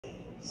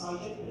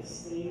Sanchit, the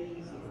stage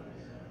is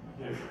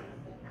yours.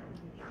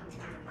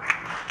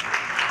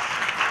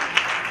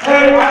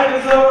 Hey, I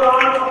deserve a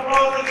round of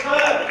applause as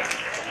well.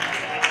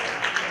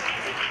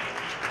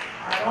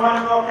 I know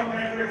I'm talking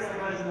metrics and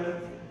measurement.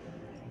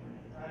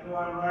 I know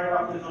I'm right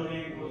after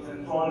Jolene who's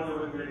enthralled you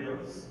with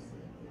videos.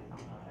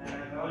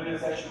 And earlier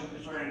sessions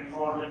which were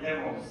enthralled with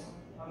demos.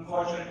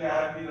 Unfortunately, I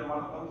have been one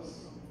of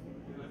those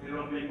because they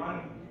don't make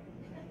money.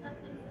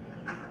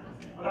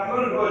 But I'm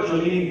going to do a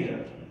Jolene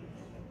here.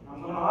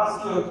 I'm going to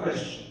ask you a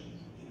question.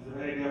 She's a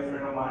very dear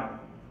friend of mine,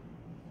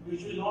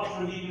 which will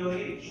not reveal your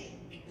age.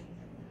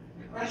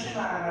 The question I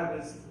have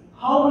is,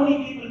 how many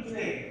people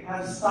today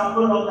have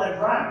stumbled on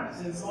that ramp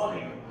since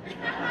morning?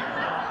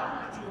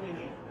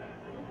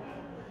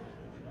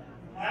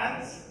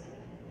 Hands?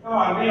 Come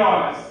on, be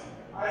honest.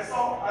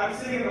 I'm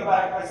sitting in the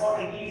back, I saw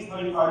at least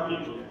 35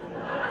 people.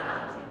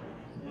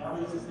 Yeah,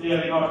 which is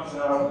clearly not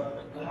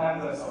the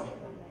hands I saw.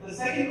 The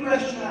second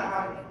question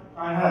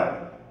I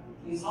have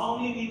is how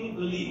many people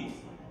believe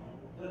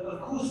the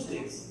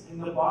acoustics in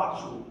the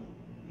bathroom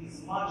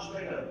is much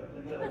better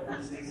than the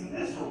acoustics in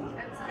this room?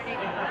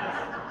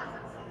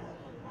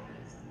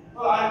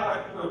 Well,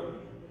 I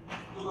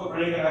took a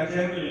break and I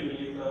genuinely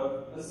believe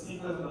the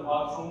speakers in the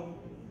bathroom,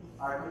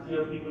 I could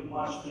hear people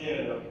much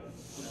clearer.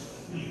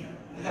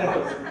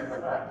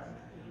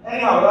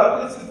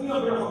 Anyhow, it's been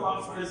a bit of a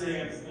conspiracy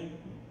against me.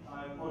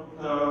 I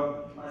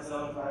put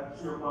myself at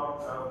 3 o'clock.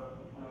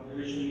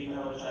 We usually need to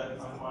have a chat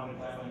at some point in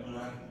time in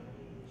July.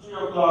 3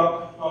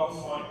 o'clock, talking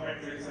about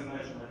metrics and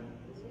measurement.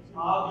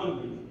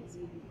 Arguably,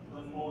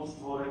 the most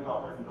boring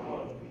topic in the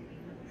world.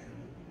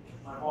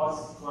 My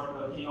boss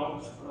got the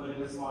keynote early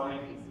this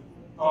morning,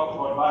 talked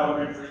about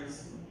biometrics.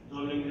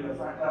 Jolene did a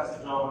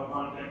fantastic job on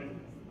content.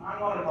 I'm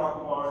going to talk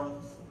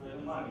about where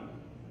the money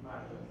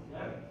matters.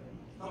 Yeah?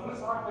 So I'm going to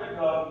start with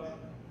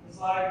a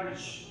slide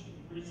which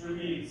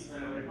reveals,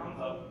 whenever it comes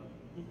up,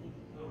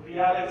 the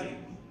reality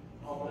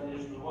of the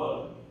digital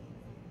world.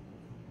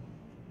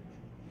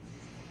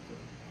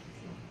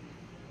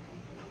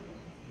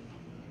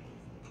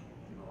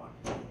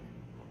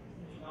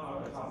 No,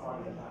 that's not part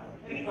of the time.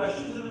 Any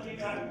questions in the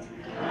meantime?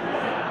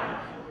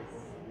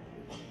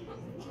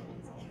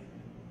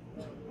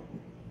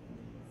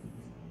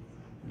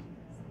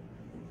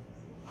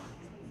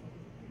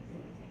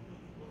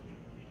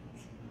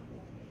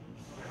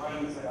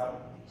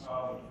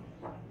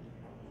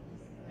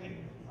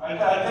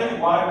 I'll tell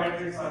you why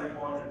metrics are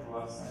important to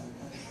us, and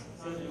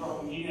certainly from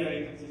a media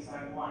agency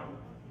standpoint.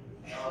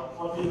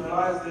 What we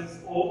realized is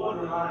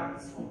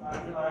over-reliance of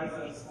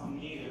advertisers on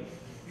media to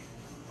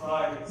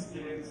drive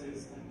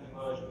experiences and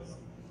conversions.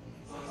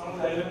 So some of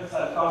the elements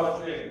I'll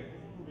cover today,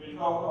 we'll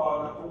talk about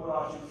the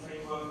overarching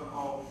framework of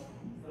how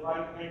the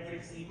right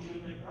metrics need to be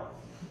picked up,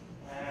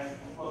 and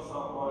of course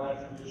talk about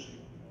attribution.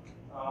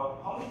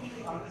 How many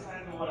people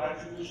understand the word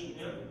attribution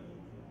here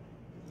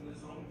in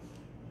this room?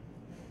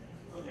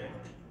 Okay.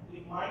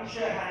 If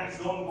Mindshare hands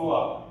don't go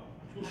up,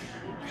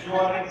 you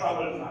are in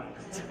trouble tonight.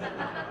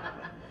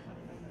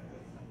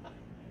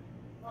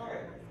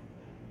 Okay.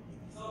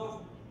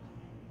 So,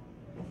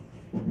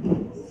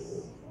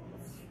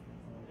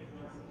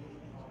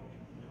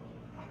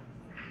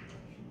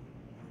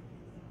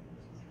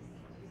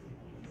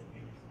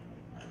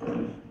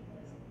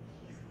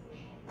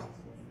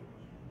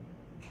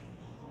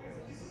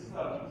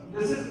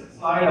 this is the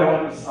slide I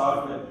want to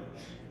start with,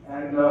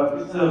 and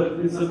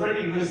it's a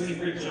pretty interesting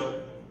picture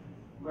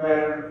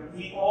where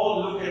we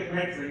all look at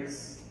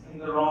metrics in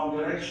the wrong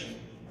direction.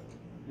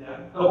 Yeah?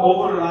 The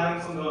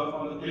over-reliance on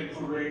the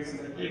click-through rates and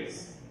the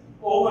clicks.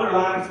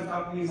 Over-reliance on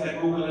companies like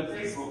Google and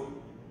Facebook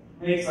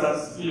makes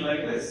us feel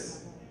like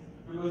this,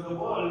 because the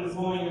world is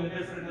moving in a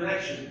different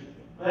direction.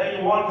 Where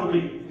you want to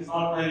be is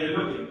not where you're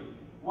looking.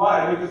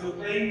 Why? Because you're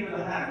playing with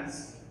the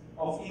hands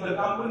of either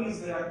companies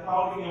that are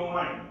clouding your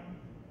mind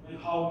with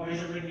how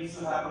measurement needs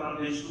to happen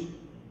on digital,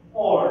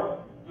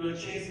 or you're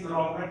chasing the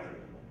wrong metric.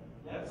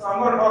 Yeah? So I'm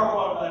going to talk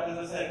about that,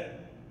 as I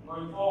said,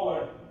 going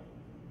forward,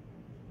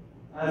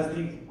 as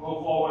things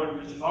go forward,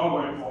 which is not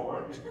going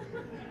forward.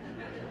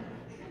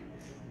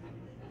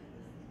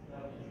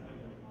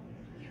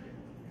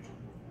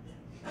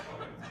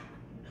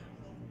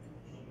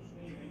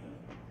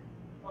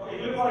 Okay,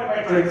 unified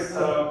metrics is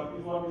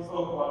what we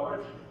spoke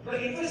about. But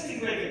the interesting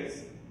thing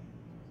is,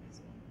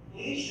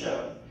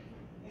 Asia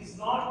is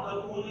not the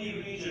only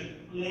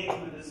region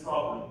plagued with this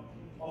problem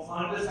of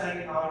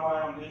understanding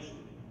ROI on digital.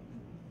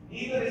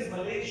 Neither is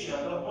Malaysia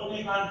the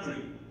only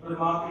country where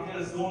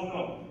marketers don't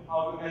know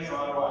how to measure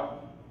ROI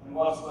and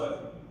what's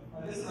working.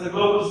 And this is a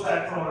global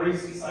stat from a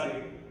recent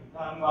study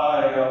done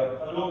by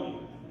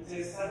Adobe. It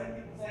says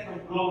 70%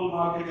 of global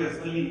marketers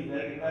believe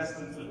their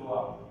investments will go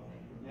up.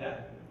 Yeah?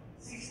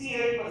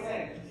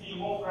 68% feel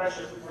more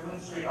pressure to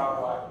demonstrate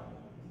ROI.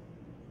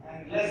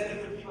 And less than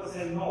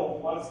 50% know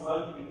what's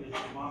working in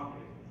digital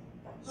marketing.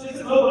 So it's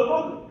a global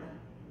problem.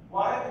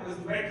 Why? Because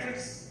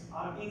metrics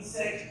are being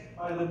set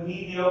by the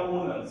media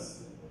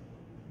owners.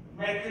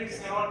 Metrics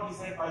cannot be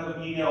set by the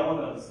media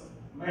owners.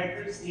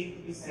 Metrics need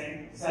to be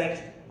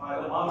set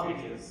by the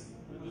marketers,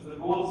 because the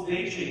goals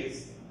they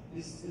chase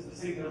is the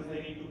signals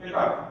they need to pick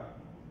up.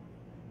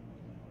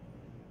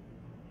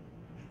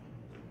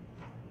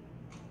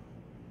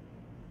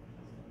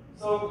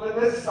 So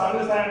let's just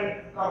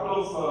understand a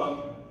couple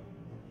of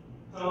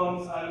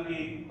terms I'll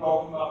be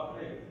talking about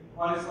today.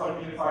 One is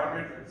called unified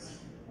metrics.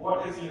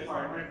 What is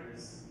unified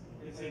metrics?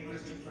 It's an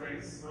interesting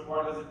phrase, but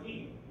what does it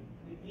mean?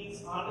 It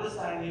means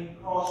understanding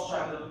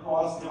cross-channel,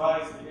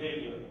 cross-device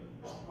behavior.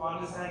 To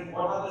understand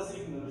what are the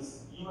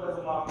signals you as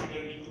a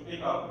marketer need to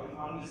pick up and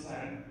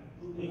understand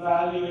to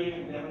evaluate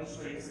and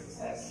demonstrate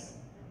success.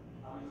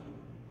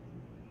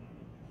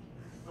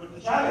 But the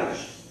challenge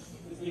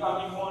is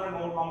becoming more and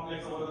more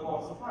complex over the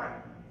course of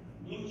time.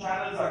 New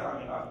channels are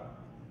coming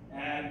up,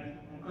 and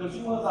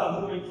consumers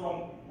are moving from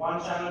one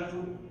channel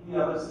to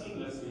the other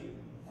seamlessly.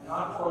 And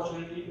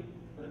unfortunately,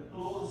 the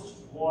closed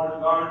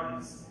walled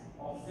gardens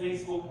of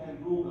Facebook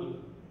and Google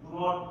do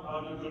not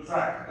allow you to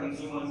track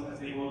consumers as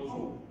they go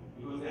through,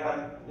 because they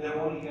have their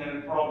own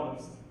inherent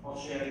problems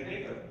of sharing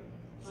data.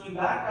 So in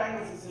that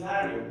kind of a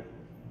scenario,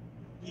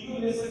 do you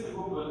listen to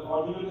Google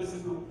or do you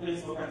listen to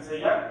Facebook and say,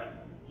 yeah,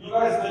 you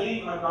guys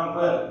believe I've done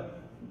well,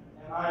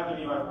 and I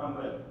believe I've done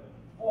well?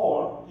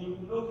 Or do you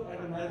look at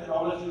a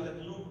methodology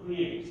that you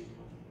create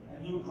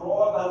and you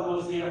draw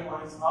those data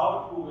points out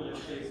of Google and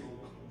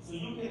Facebook so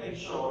you can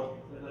ensure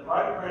that the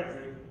right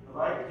metric, the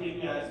right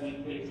KPI is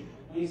being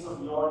hit based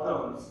on your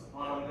terms,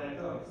 not on their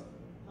terms?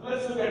 So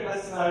let's look at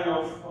that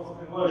scenario of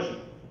a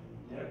conversion.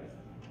 Yeah?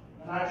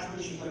 An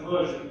attribution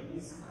conversion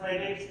is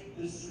credit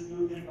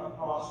distributed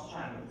across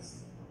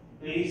channels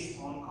based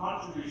on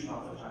contribution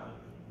of the channel.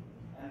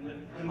 And the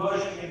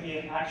conversion can be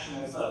an action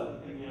as well.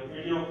 It can be a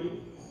video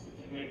view,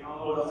 it can be a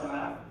download of an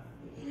app,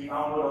 it can be a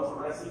download of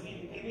a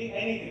recipe, it can be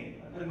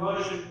anything. A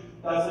conversion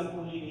doesn't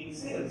only mean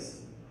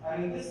sales.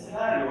 And in this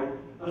scenario,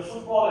 the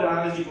football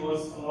analogy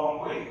goes a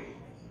long way.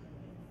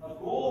 A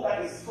goal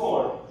that is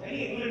scored,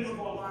 any England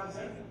football fans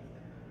here?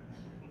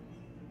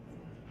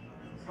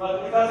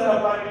 Well, it doesn't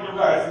apply to you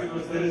guys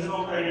because there is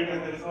no credit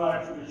and there is no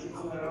attribution,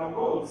 so there are no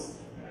goals.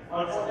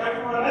 But for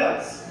everyone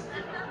else,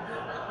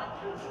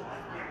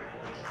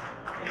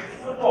 in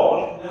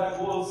football, there are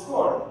goals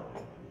scored.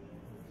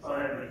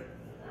 Sorry, Henry.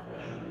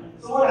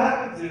 So what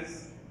happens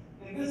is,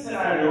 in this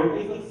scenario,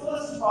 if the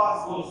first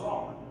pass goes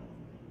wrong,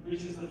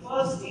 which is the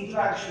first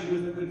interaction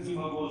with the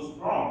consumer goes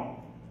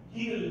wrong,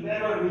 he will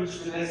never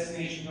reach the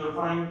destination you're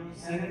trying to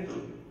send him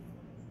to.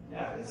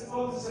 Yeah, it's a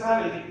close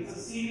analogy. It's a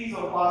series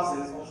of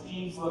passes of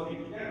teams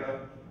working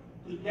together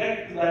to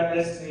get to that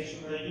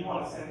destination where you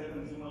want to send the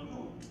consumer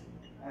to.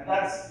 And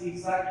that's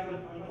exactly the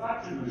point of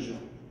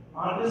attribution.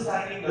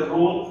 Understanding the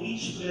role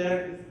each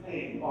player is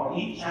playing or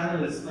each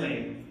channel is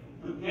playing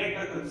to get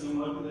the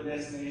consumer to the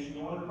destination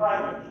you want to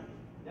drive it to.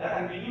 Yeah,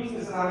 and we use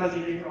this analogy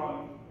later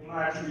on in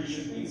our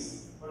attribution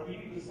piece. But we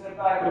need to step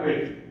back a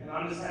bit and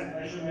understand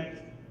measurement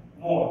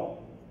more.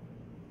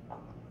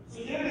 So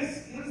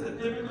here's the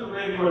typical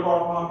way we were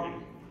taught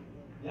marketing.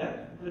 Yeah?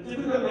 The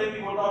typical way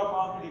we were taught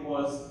marketing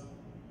was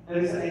there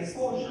is an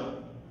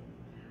exposure,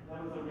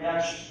 there was a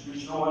reaction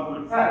which no one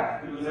could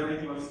track because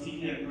everything was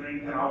sticky and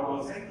print and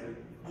outdoor centric.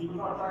 You could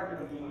not track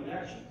the consumer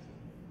reactions.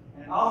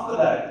 And after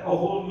that, a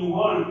whole new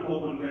world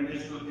opened when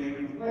digital came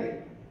into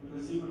play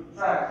because you could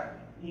track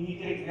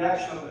immediate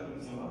reaction of the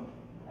consumer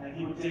and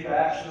he would take an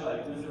action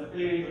like visit a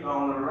page,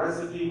 download a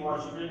recipe,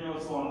 watch a video,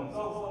 so on and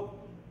so forth.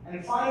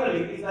 And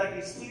finally, if that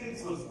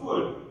experience was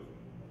good,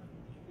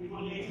 it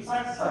would lead to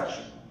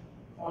satisfaction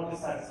or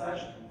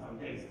dissatisfaction in some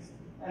cases.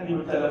 And you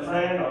would tell a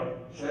friend or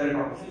share it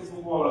on a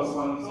Facebook wall or so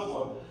on and so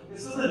forth.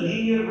 This is a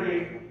linear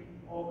way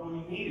of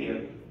doing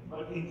media,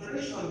 but in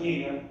traditional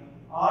media,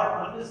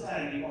 our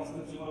understanding of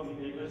consumer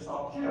behavior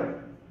stopped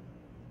here.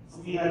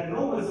 So we had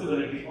no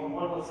visibility on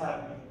what was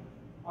happening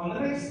on the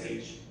next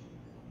stage.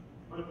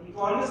 But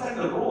to understand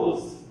the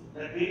roles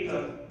that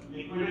data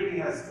liquidity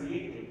has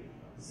created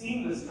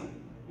seamlessly,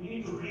 we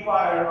need to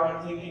rewire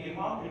our thinking in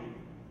marketing.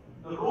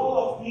 The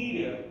role of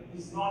media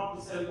is not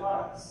to sell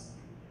products.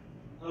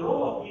 The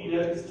role of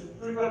media is to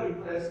trigger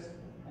interest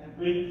and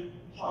build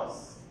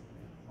choice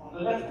on the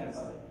left-hand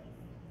side.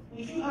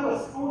 If you have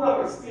a screwed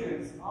up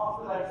experience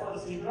after that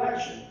first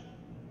interaction,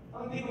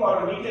 don't think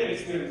about a retail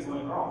experience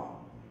going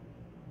wrong.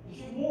 If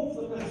you move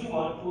the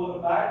consumer to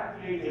a bad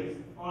creative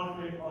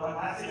content or an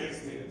asset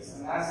experience,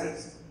 and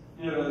assets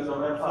here is your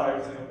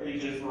websites and your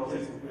pages, your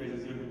Facebook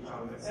pages, YouTube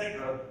channels,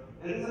 etc.,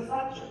 there is a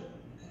fracture.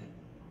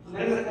 So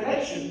there is a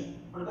connection,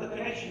 but the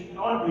connection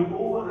cannot be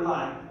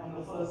over-reliant on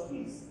the first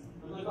piece.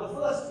 Because the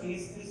first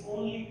piece is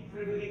only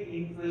triggering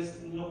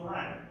interest in your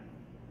brand.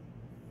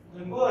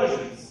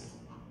 Conversions,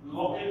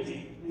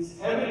 loyalty, is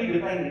heavily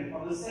dependent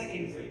on the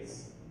second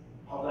phase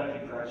of that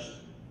interaction,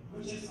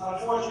 which is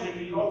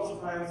unfortunately lots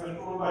of times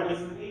controlled by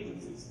different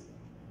agencies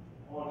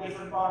or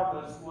different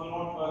partners who are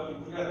not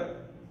working together.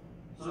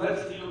 So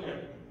let's look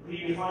at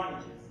redefining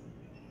this.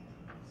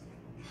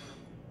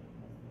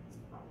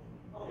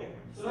 Okay,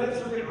 so let's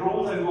look at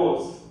roles and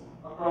goals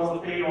across the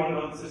paid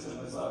on-earned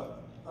system as well.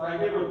 So I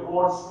gave a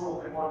broad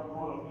stroke at what the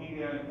role of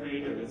media and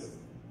creative is.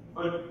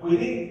 But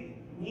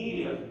within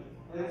media,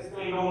 there is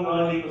paid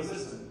on-earned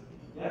ecosystem.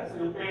 Yeah,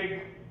 so you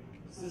paid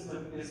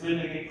system is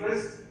building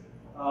interest,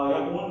 your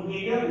own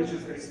media, which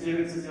is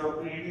experiences you're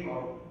creating,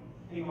 or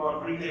think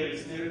about retail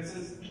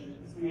experiences,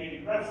 it's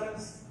creating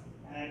preference,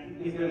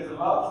 and if there is a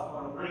love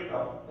or a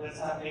breakup, that's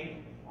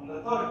happening on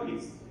the third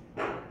piece.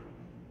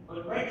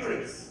 But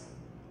metrics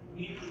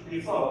need to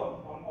differ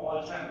on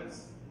all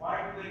channels.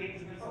 Why do they need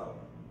to differ?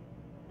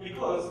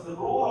 Because the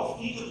role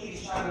of each of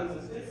these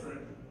channels is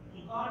different.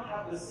 You can't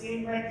have the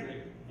same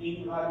metric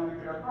being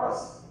evaluated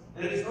across.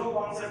 There is no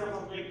concept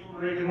of a click-through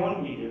rate in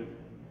one media.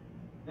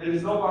 There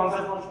is no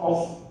concept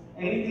of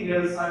anything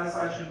else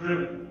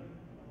satisfaction-driven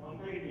on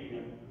paid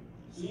media.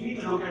 So you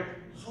need to look at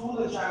through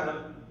the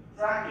channel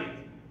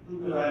tracking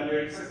to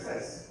evaluate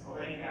success of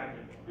any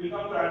campaign. We'll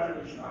come to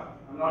attribution now.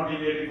 I'm not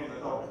deviating from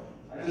the topic.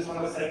 I just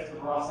want to set the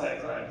raw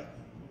set right.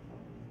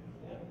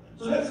 Yeah.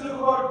 So let's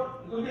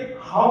look at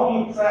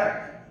how you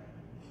track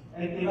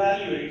and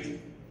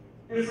evaluate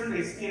different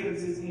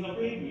experiences in your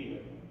paid media.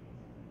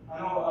 I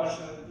know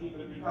Arshan and the team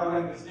will be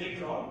covering this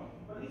later on,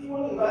 but if you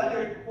want to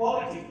evaluate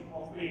quality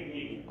of paid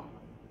media,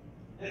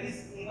 there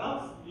is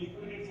enough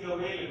liquidity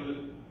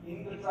available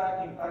in the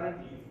tracking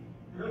currently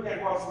to look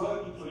at what's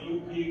working for you,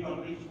 be it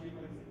on reach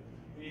frequency,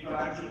 be it on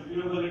actual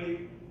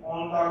viewability,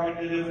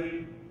 on-target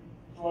delivery,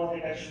 fraud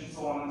detection,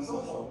 so on and so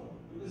forth.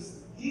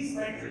 Because these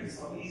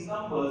metrics or these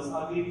numbers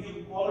are giving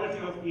you quality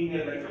of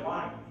media that you're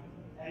buying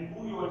and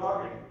who you are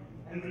targeting.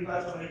 And we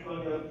touched on it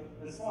earlier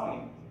this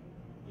morning.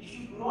 If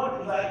you do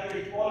not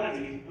evaluate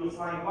quality, you'll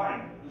find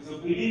blind because you're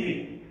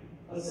believing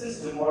a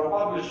system or a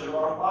publisher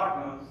or a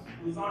partner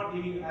who's not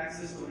giving you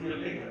access to real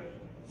data.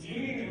 So you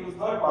need to use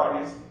third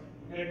parties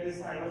to get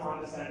this kind of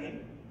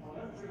understanding on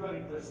a trigger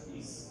interest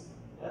piece.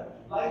 Yeah?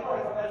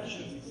 Likewise on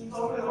efficiency. It's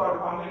always about a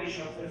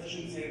combination of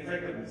efficiency and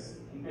effectiveness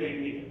in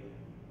paid media.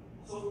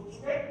 So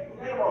forget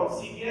about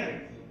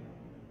CPM.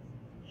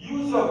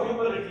 Use your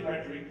viewability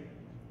metric,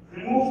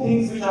 remove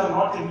things which are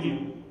not in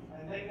view,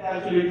 and then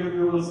calculate your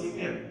viewable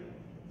CPM.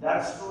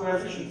 That's true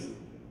efficiency.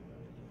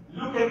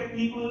 Look at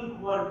people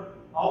who are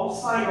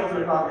outside of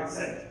your target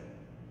set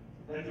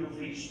that you've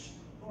reached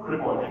through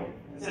reporting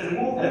and say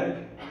remove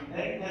them and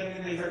then tell me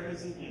the effective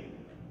CPM.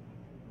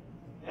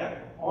 Yeah?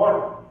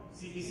 Or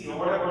CPC or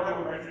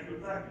whatever metric you're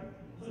tracking.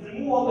 So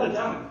remove all the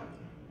junk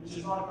which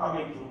is not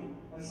coming through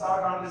and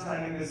start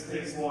understanding this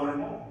space more and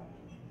more.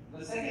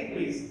 The second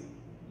piece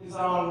is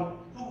around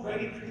two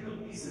very critical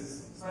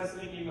pieces,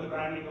 specifically in the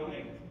branding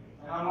domain.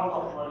 And I'm not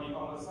talking about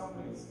e-commerce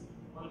companies,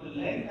 but the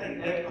length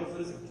and depth of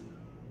visit,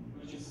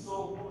 which is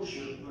so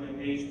crucial to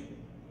engagement.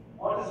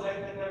 What is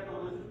length and depth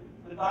of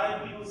visit? The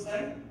time people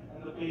spend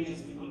and the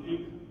pages people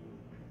view.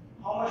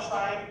 How much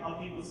time are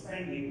people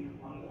spending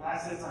on the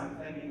assets I'm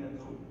sending them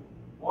through?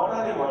 What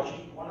are they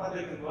watching? What are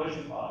their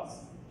conversion paths?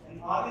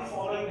 And are they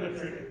following the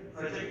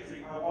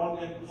trajectory I want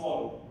them to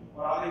follow?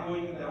 Or are they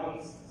going in their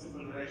own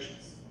simple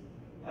directions?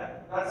 Yeah?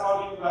 That's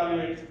how you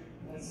evaluate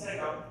and set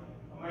up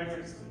a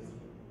metrics.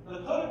 The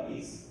third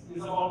piece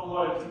is about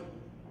loyalty,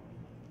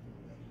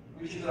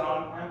 which is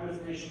around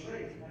amplification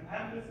rate. And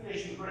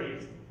amplification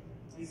rate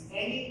is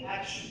any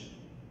action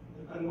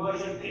the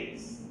conversion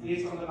takes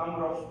based on the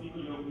number of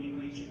people you have been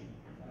reaching.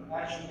 An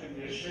action can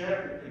be a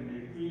share, it can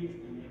be a tweet,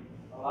 it can be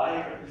a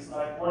like, a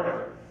dislike,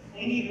 whatever.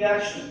 Any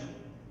reaction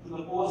to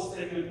the post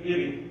that you're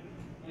giving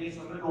based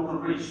on the total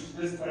reach,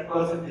 that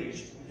percentage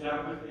is the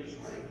amplification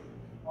rate,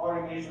 or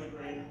engagement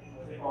rate,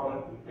 as they call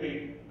it,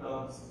 paid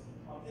terms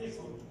on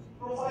Facebook.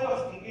 Profile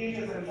of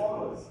engagers and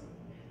followers,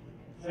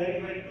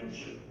 very, very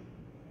crucial.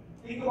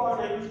 Think about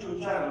your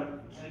YouTube channel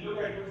and look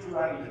at YouTube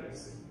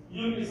analytics.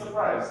 You'll be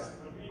surprised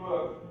when we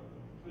work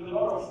with a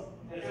lot of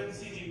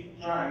FMCG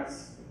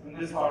giants in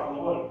this part of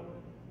the world.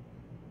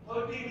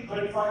 30 to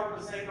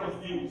 35%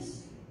 of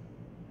views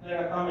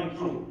that are coming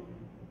through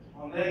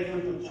on their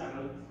YouTube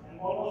channel, and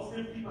almost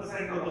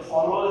 50% of the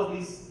followers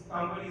these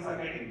companies are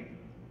getting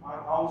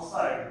are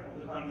outside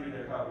of the country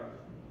they're covering.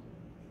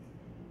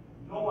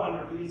 No one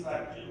reveals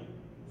that to you.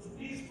 So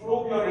please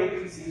probe your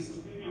agencies to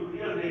give you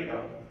real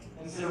data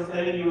instead of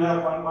telling you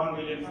have 1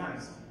 million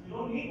fans. You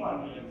don't need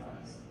 1 million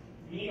fans.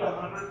 You need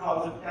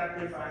 100,000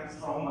 captive fans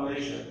from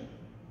Malaysia.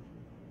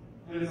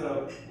 There is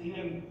an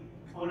Indian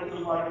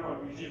political party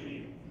called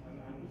BJP,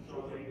 and I'm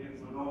sure the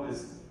Indians will know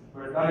this,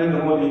 but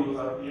Narendra Modi, who's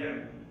our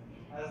PM,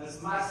 has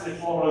this massive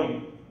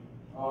following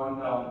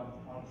on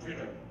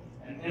Twitter.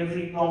 And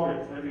every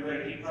topic,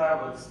 everywhere he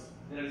travels,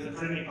 there is a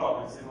trending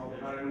topic saying,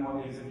 okay, Narendra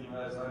Modi is in the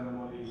US, Narendra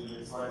Modi is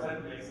in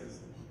XYZ places.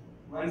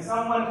 When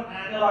someone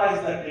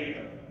analyzed that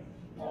data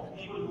of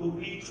people who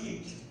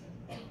retweet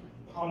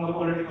from the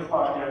political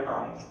party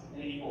account,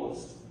 any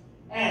post,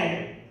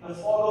 and the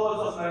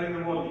followers of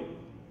Narendra Modi,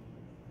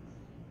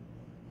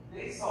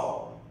 they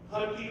saw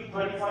 30 to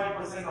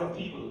 25% of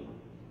people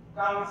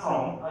come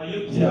from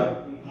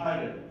Ayodhya in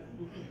Thailand.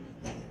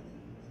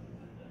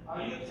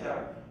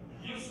 Ayodhya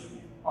used to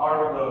be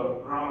part of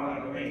the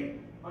Ramadan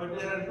domain, but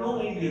there are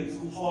no Indians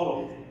who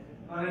follow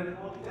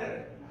Narendra Modi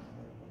there.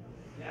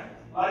 Yeah?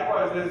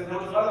 Likewise, there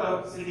was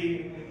another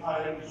city in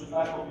Thailand which was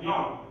Bangkok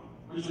Beyond,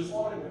 which was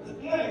following them. So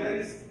clearly,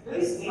 there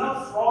is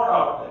enough fraud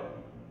out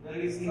there.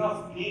 There is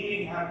enough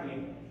gaming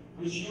happening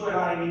which you and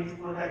I need to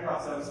protect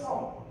ourselves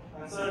from.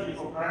 And certainly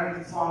for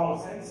brands, it's far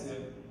more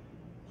sensitive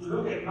to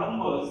look at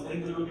numbers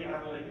than to look at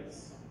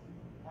analytics.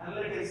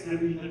 Analytics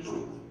reveal the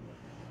truth.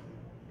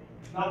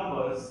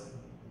 Numbers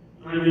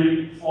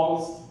reveal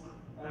false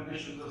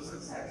ambitions of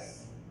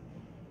success.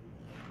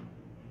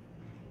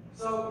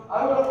 So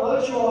I would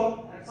urge you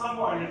all at some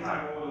point in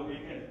time over the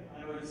weekend.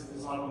 I know it's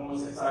not the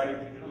most exciting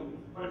thing to do,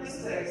 but this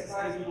is an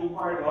exercise we do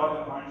quite a lot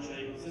in the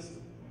Mindshare ecosystem.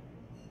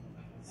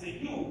 Say,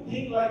 you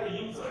think like a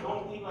user,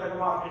 don't think like a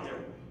marketer.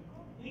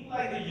 Think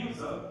like a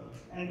user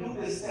and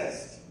do this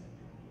test.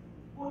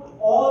 Put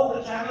all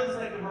the channels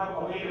that you have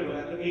available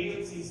and the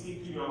agencies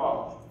speak to you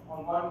about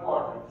on one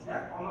quadrant,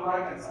 yeah? On the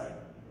right hand side.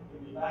 It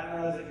can be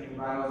banners, it can be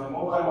banners on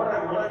mobile,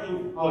 whatever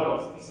you heard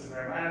of,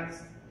 Instagram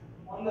ads.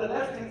 On the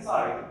left hand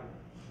side,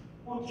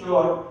 put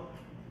your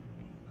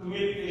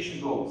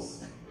communication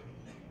goals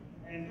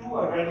and do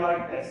a red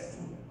light test.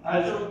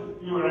 I'll show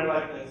you a red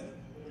light test.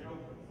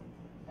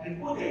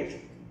 And put it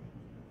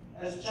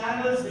as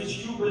channels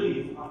which you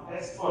believe are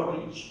best for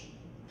reach,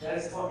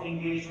 best for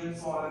engagement,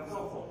 so on and so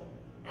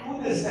forth.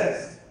 Do this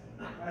test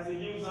as a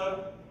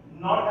user,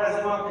 not as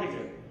a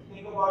marketer.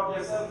 Think about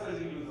yourself as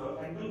a user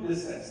and do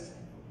this test.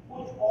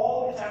 Put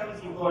all the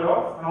channels you've heard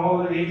of and all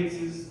the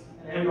agencies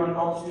and everyone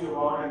talks to you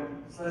about,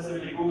 and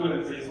specifically Google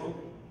and Facebook.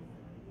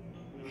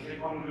 They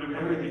want to do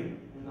everything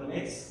in the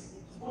mix.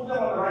 Put them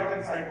on the right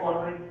hand side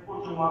quadrant,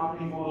 put your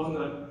marketing goals on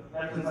the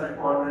left hand side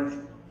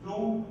quadrant,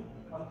 do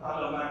a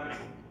color mapping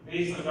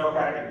based on your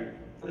category.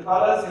 The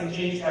colors can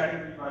change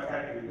category by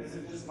category. This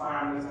is just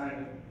my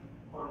understanding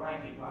for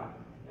ranking plan.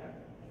 Yeah?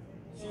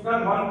 So you've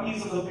done one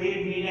piece of the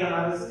paid media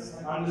analysis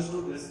and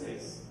understood this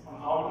space on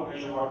how to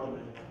measure what to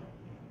measure.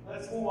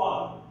 Let's move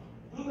on.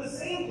 Do the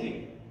same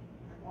thing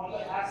on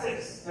the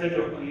assets that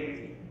you're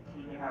creating.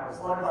 You can have a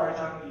Spotify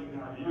channel, you can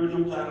have a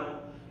YouTube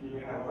channel, you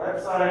can have a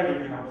website, you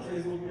can have a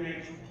Facebook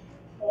page,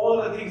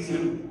 all the things you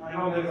do. I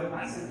know there's a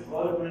massive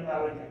herd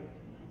mentality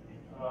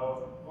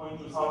going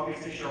to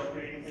Southeast Asia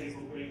creating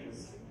Facebook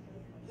pages.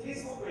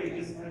 Facebook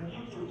pages and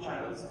YouTube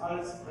channels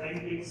are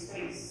renting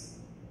space.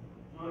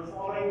 You are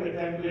following the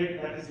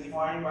template that is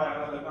defined by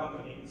another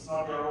company. It's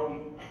not your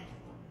own.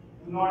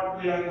 Do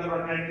not play under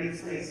a rented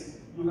space.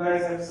 You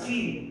guys have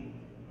seen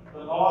the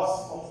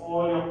loss of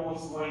all your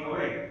posts going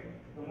away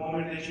the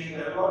moment they change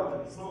their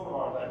algorithm. We spoke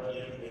about that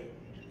earlier today.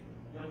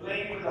 You're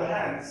playing with the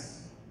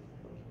hands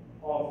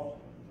of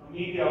a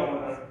media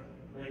owner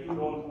where you don't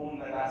own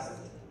that asset.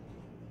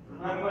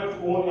 Remember to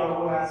own your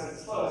own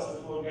assets first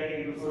before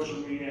getting into social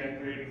media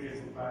and creating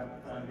Facebook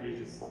fan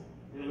pages.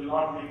 They will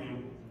not give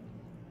you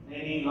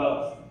any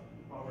love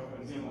from your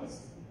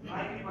consumers.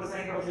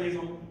 90% of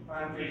Facebook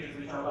fan pages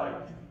which are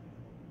liked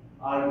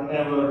are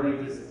never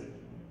revisited.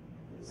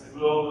 It's a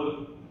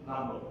global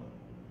number.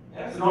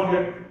 Yeah? So don't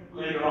get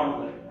played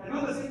around with it. And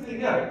do the same thing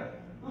here.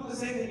 Do the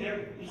same thing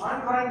here. If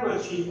I'm trying to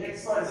achieve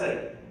X, Y, Z,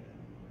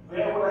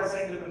 where would I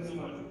send the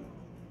consumer to?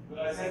 Will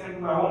I send it to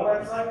my own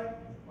website?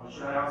 Or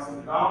should I ask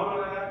them to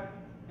download an app?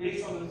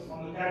 Based on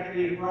the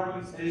category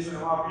requirements, based on the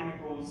marketing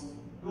goals,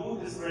 do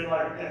this red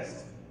light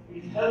test.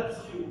 It helps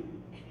you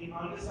in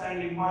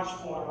understanding much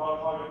more about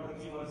how your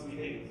consumers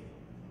behave.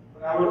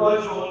 But I would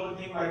urge you all to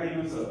think like a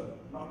user,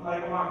 not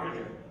like a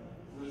marketer.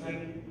 Because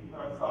then you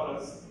have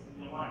colors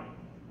in your mind.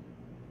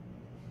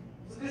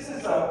 So this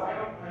is,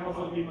 I know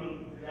for people,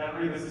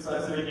 gallery, this is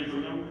specifically to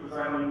you because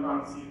I know you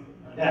can't see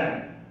a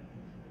damn.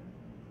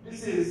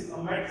 This is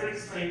a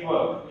metrics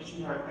framework which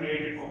we have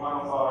created for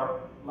one of our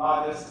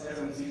largest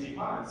FMCG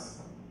clients.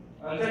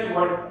 I'll tell you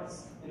what it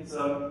does. It's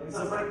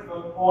a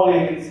framework all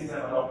agencies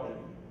have adopted.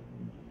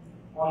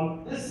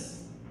 On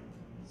this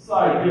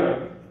slide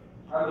here,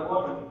 at the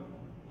bottom,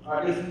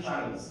 are different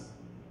channels.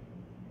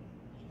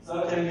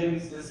 Search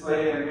engines,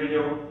 display and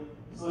video,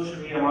 social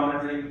media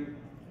monitoring,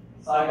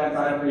 site and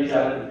site page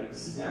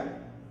analytics. Yeah?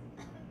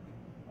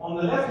 On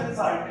the left-hand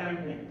side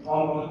campaign,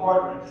 on the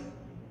quadrant,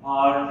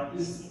 up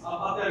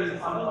there is a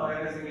funnel,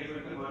 awareness,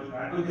 engagement, conversion,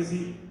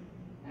 advocacy,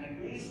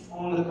 and based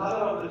on the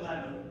color of the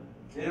channel,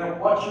 there are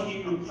what you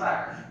need to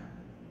track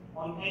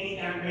on any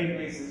campaign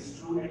basis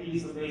through at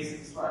least the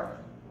basic structure.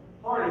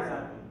 For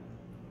example,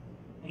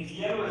 if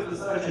yellow is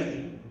the search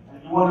engine,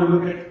 and you want to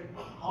look at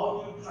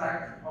how you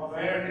track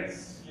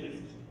awareness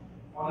lift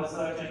on a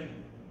search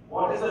engine,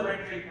 what is the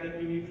metric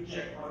that you need to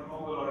check on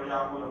Google or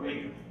Yahoo or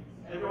Bing?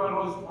 Everyone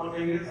knows what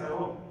Bing is, I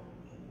hope.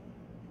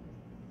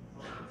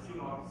 A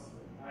few nods.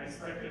 I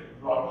expected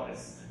a lot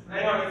less.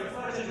 Now, if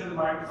the search engine is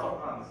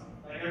Microsoft runs,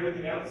 like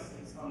everything else,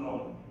 it's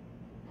unknown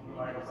on the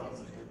Microsoft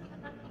system.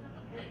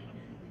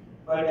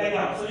 But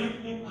anyhow, so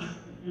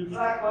you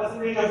track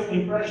percentage of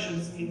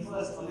impressions in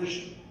first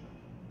position.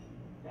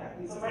 Yeah?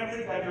 It's a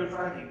metric that you're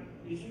tracking.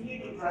 If you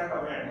need to track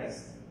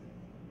awareness,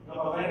 the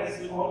awareness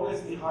will always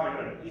be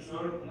higher if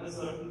you're in a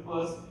certain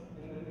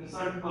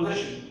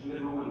position in the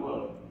Google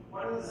world.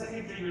 What is the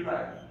second thing you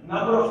track?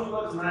 Number of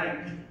keywords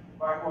ranked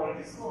by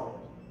quality score.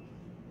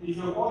 If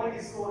your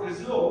quality score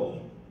is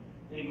low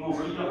in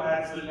Google, your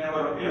ads will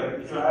never appear.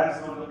 If your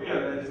ads don't appear,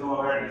 there is no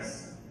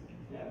awareness.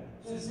 Yeah?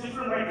 So it's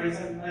different metrics,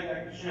 and I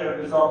can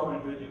share this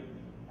document with you.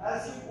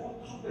 as you go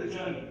through the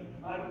journey,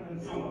 like a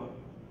consumer,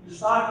 you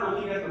start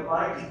looking at the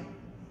right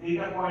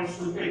data points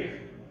to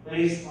pick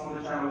based on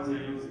the channels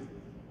you're using.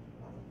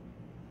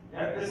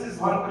 Yeah, this is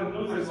one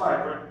conclusive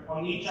slide, but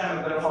on each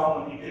channel there are far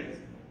more details.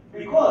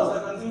 Because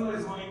the consumer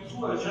is going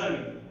through a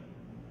journey,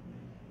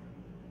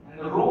 and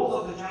the roles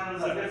of the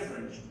channels are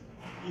different,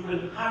 you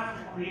will have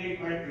to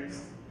create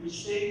metrics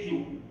which take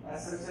you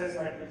as success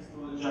metrics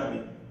through the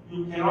journey.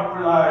 You cannot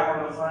rely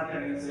on the front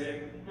end and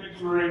say,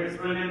 click-through rate is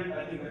brilliant,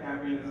 I think the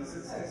campaign is a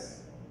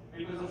success.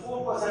 Because a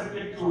 4%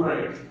 click-through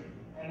rate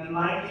and a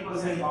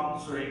 90%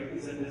 bounce rate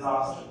is a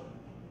disaster.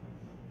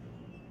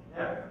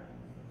 Yeah?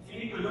 You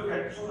need to look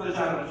at through the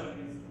channel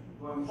journeys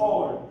going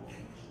forward.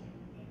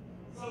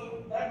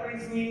 So that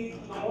brings me to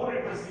the more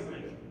interesting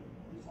bit,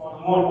 or the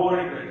more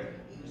boring bit,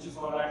 which is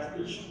called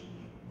attribution.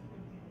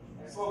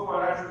 I spoke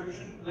about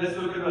attribution. Let's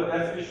look at the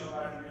definition of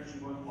attribution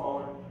going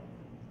forward.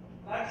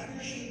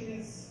 Attribution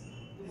is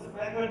a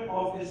method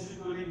of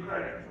distributing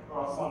credit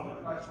across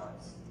multiple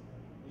touchpoints.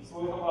 We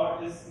spoke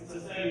about this. It's a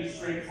fairly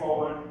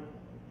straightforward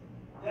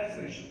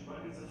definition, but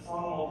it's a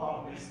far more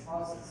complex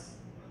process.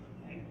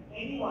 And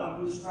anyone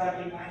who's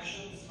tracking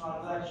actions,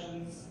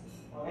 transactions,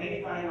 or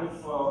any kind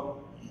of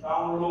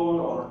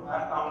download or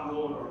app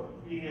download or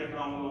PDF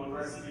download,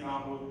 recipe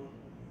download,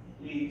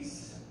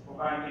 leads for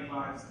banking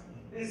clients,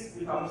 this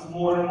becomes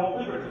more and more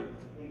pivotal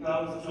in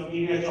terms of your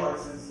media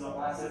choices, your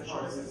asset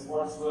choices,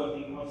 what's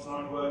working, what's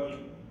not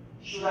working.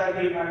 Should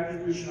I give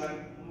attribution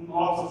and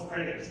lots of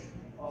credit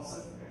or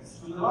success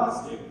to the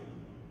last bit,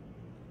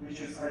 which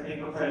is, I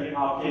think, a fairly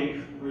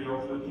archaic way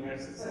of looking at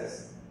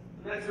success.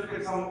 Let's look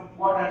at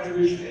what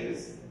attribution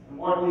is and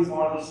what these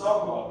models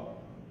talk about.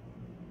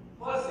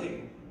 First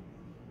thing,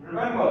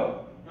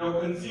 remember,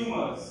 your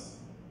consumers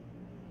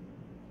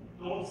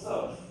don't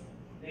surf,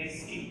 they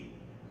ski.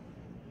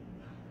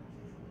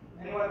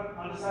 Anyone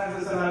understands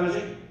this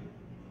analogy?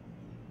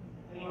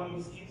 Anyone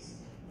who skis?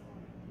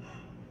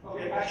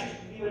 Okay, actually,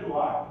 neither do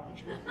I.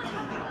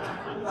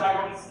 Because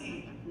I don't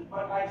ski.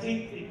 But I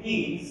think it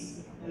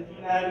means that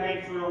you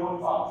navigate through your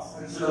own paths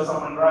instead of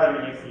someone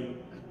driving it for you.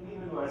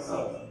 Neither do I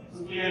surf.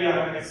 So clearly,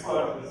 I'm an expert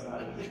of this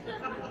analogy.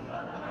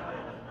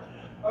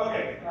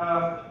 Okay,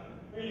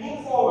 we'll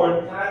move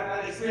forward, and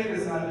I'll explain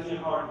this analogy and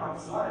how it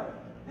comes to life.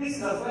 This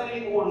is a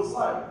very old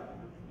slide.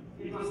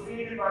 It was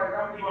created by a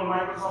company called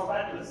Microsoft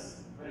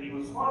Atlas, where it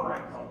was called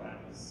Microsoft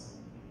Atlas.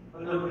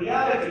 But the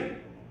reality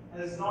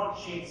has not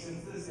changed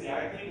since this day.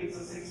 I think it's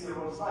a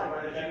 6-year-old slide,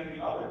 but I generally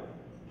love it.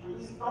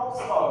 Because it talks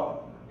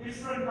about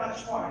different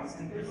touch points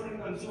and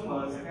different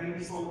consumers, and then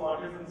we spoke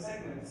about different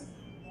segments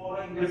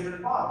following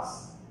different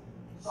paths.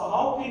 So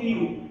how can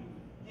you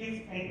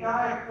give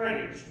entire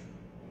credit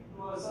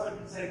to a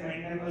certain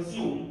segment and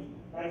assume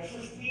that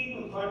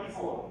 15 to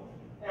 34,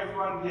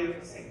 everyone gave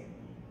the same?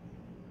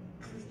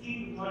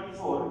 15 to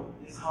 34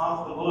 is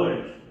half the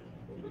world.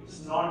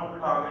 It's not the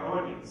target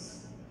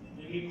audience.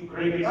 You need to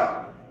break it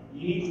up.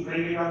 You need to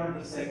break it up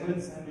into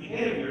segments and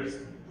behaviors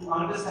to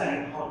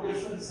understand how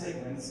different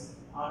segments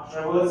are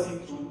traversing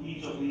through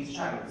each of these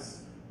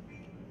channels.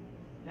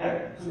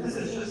 Yeah? So this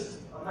is just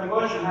a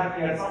conversion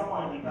happening at some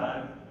point in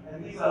time,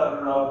 and these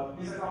are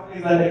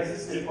companies that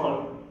existed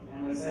called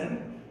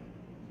MSN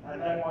at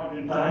that point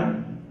in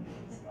time.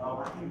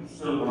 I think it's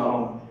still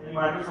around. Maybe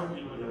Microsoft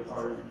people here,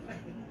 sorry.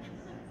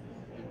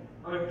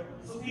 But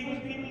so people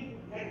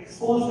get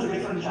exposed to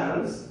different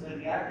channels, they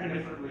react in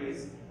different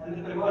ways,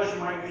 and the conversion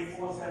might take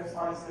 4 steps,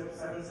 5 steps,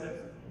 7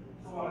 steps,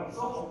 so on and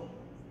so forth.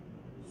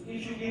 So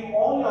if you give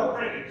all your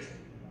credit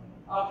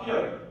up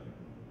here,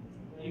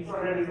 the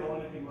infrared is the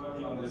only thing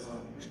working on this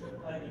one.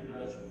 Thank you,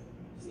 Viraj.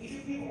 So if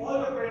you give all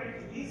your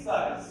credit to these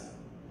guys,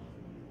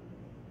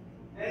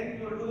 then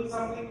you're doing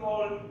something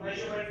called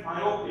measurement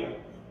myopia.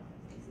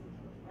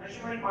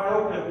 Measurement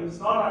myopia means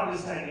not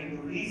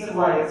understanding the reason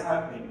why it's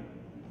happening,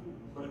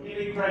 but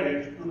giving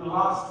credit to the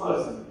last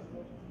person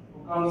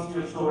who comes to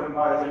your store and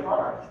buys your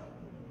product.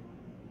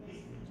 If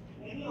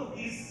any of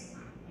these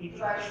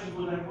interactions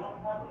would have not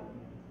happened,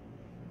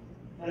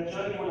 that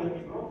journey would have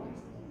been broken.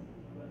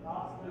 The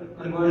after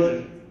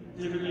conversion,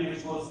 typically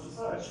which goes to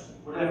search,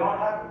 would have not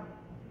happened.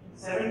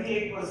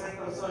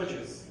 78% of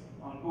searches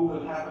on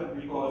Google happen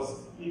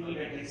because people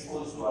get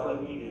exposed to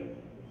other media.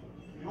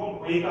 You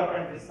don't wake up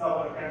and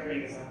discover a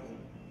campaign is happening.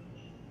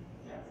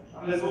 Yeah.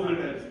 Unless Google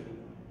tells you.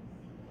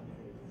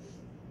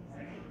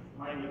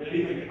 Might be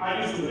believing it.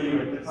 I used to believe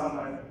it at some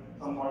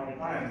point in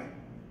time,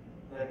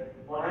 that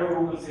whatever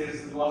Google says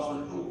is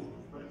gospel truth.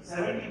 But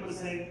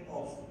 70%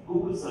 of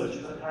Google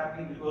searches are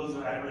happening because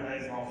you're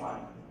advertising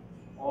offline,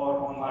 or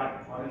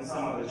online, or in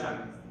some other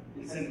channel.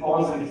 It's a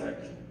cause and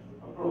effect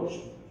approach.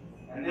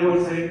 And they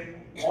would say,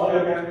 all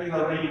your campaigns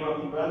are really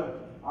working well,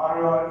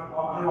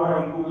 ROI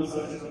on Google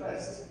search is the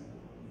best.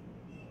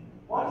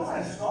 What if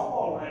I stop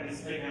all my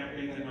display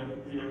campaigns and your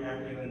video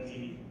campaigns and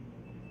TV?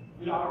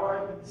 Will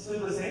ROI be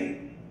still the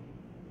same?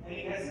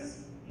 Any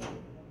guesses?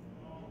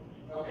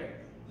 Okay.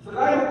 So the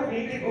guy who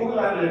created Google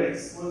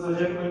Analytics was a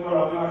gentleman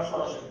called Avinash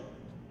Kaushik.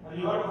 Have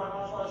you heard of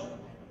Avinash Kaushik?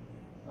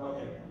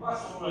 Okay. You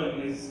must know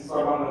him. He's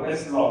got one of the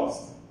best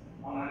blogs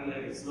on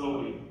analytics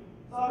globally.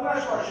 So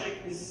Avinash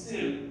Kaushik is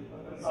still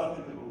a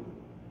consultant to Google.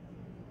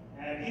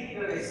 And he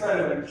did an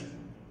experiment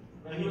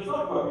when he was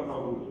not working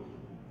for Google,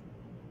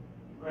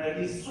 where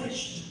he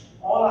switched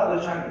all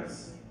other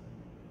channels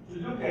to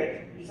look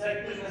at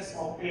effectiveness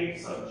of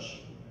paid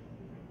search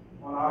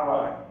on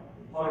ROI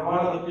for one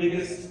of the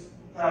biggest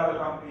travel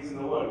companies in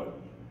the world.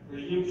 There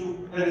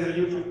is a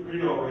YouTube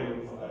video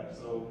available for that.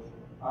 So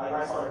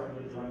I saw it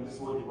in YouTube and just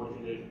quoted what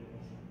he did.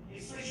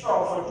 He switched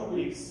off for 2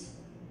 weeks,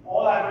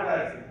 all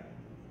advertising,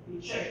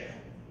 to check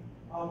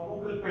how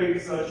Google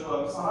paid search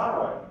works on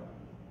ROI.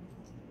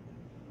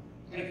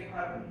 It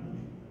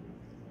happened.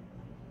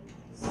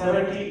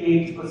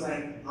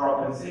 78%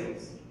 drop in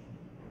sales.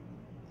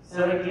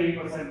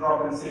 78%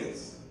 drop in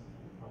sales.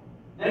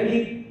 Then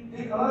he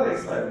did another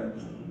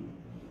experiment.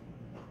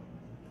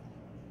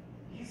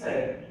 He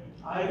said,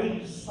 I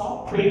will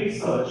stop paid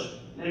search,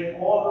 let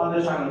all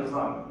other channels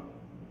run.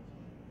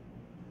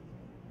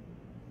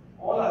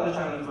 All other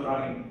channels were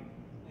running.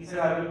 He said,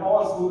 I will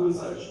pause Google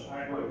search,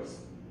 and it works.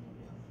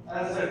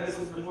 As I said, this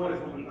was before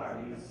his Google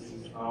time.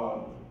 He's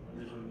now a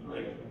different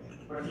way.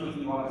 But he was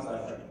being honest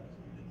like that.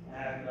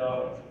 And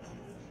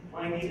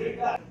when he did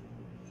that,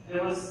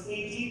 there was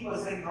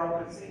 18%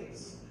 drop in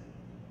sales.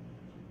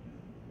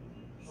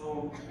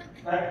 So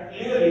that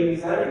clearly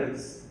is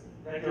evidence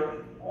that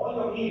all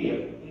your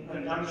media in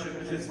conjunction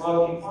which is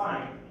working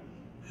fine,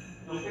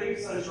 your paid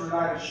search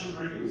reliance should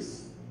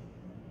reduce.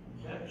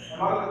 Yeah?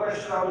 And one of the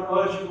questions I would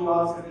urge you to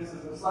ask, and this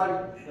is a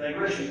slight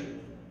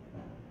digression,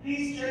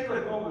 please check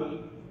with Google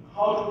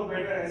how to do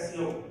better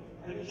SEO.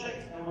 Have you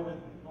checked ever with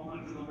Google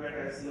to do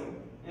better SEO?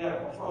 They are,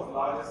 of course, the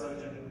largest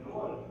search engine in the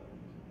world.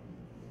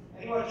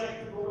 Anyone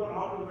checked with Google on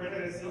how to do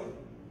better SEO?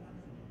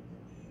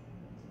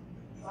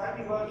 So I've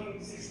been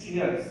working 16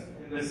 years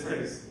in this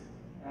space.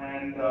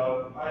 And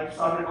I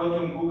started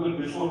working on Google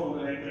before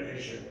Google entered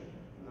Asia.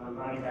 I was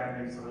running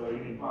campaigns for the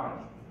Indian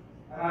client.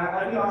 And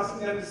I've been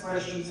asking them this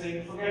question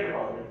saying, forget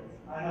about it.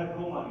 I have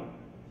no money.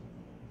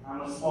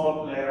 I'm a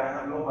small player, I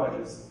have no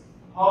budgets.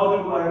 How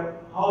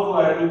do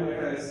I do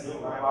better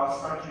SEO? I've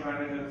asked country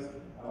managers,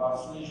 I've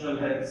asked regional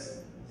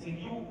heads, saying,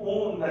 you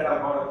own that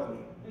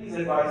algorithm. Please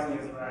advise me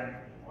as a brand.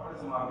 What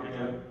is a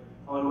marketer?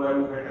 How do I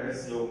do better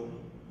SEO?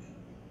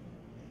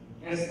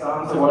 Guess the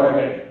answer what I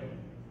get.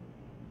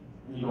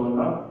 You don't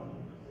know.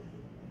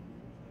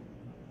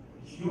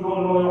 If you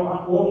don't know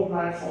your own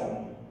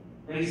platform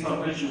based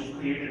on which you've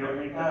created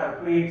your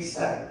entire paid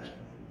stack,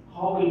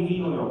 how will we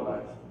know your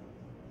platform?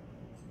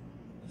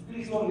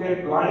 Please don't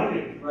get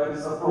blinded by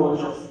this approach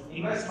of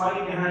invest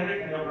money behind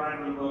it and your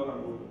brand will work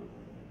on Google.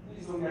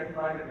 Please don't get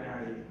blinded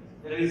behind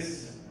it. There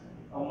is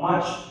a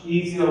much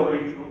easier way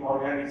to do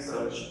organic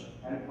search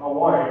and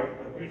avoid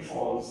the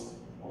pitfalls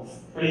of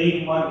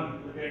paying money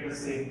to get the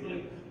same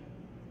click.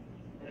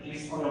 At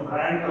least on your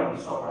brand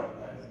terms, stop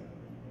advertising.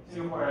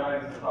 Singapore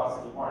Airlines is a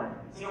classical point.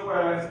 Singapore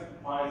Airlines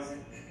buys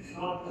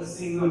not a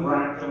single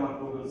brand term on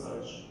Google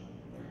search.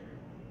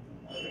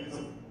 I think it's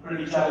a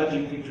pretty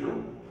challenging thing to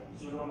do.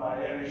 So you don't buy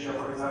AirAsia,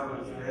 for example,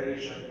 if you're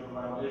AirAsia, you don't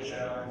buy Malaysia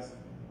Airlines.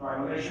 Buy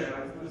Malaysia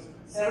Airlines because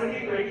 70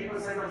 to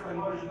 80% of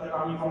conversions are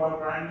coming from our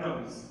brand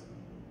terms.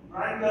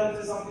 Brand terms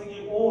is something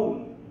you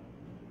own.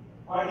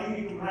 Why do you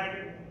need to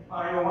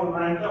buy your own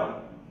brand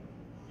term?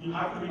 You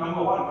have to be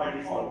number one by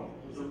default,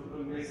 which is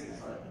doing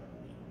basics, right?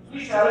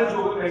 Please challenge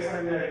Google next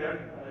time they're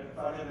here.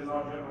 Sanchit is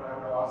not here, but I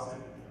would have asked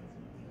him.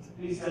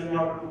 Please tell me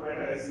how to do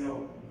better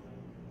SEO.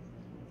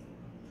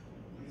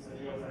 He's a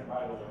dear friend,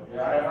 by the way.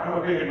 Yeah,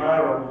 I'm a big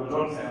admirer of Google.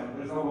 Don't say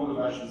there's no Google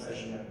bashing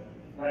session yet.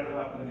 That will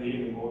happen in the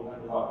evening,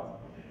 that will happen.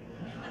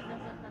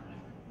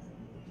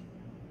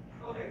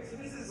 Okay, so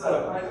this is,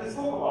 I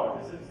spoke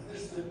about this. It's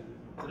just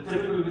the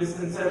typical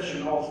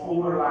misconception of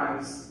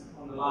over-reliance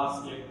on the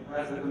last click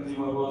as the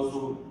consumer goes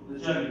through the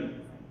journey.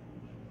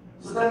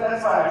 So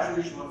that's why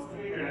attribution was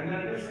created, and there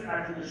are different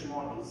attribution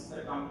models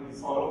that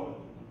companies follow.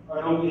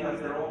 Adobe has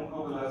their own,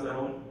 Google has their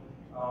own,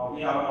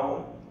 we have our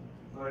own.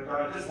 But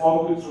I'll just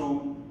walk you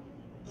through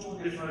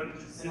two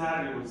different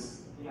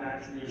scenarios in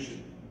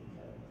attribution.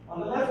 On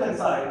the left-hand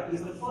side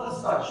is the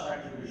first touch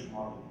attribution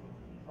model.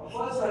 A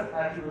first touch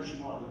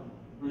attribution model,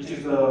 which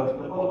is the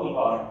purple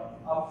bar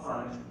up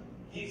front,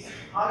 gives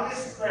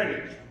highest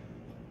credit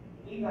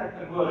in that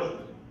conversion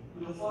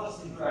to the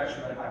first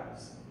interaction that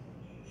happens.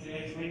 If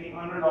it's making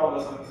 $100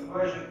 on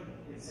conversion,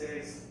 it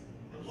says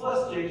the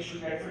first click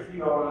should get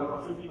 $50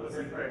 or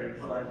 50% credit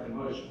for that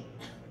conversion.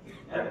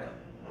 Yeah?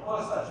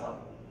 First touch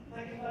model.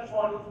 Second touch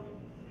model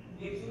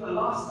gives you the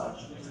last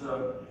touch, which is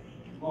the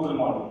Google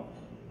model,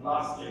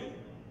 last click.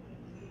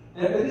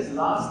 Then there is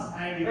last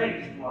ad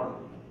event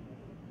model.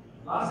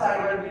 Last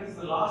ad event means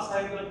the last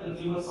time the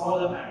consumer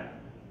saw the ad.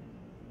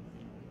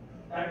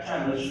 That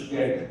channel should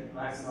get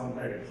maximum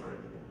credit for it.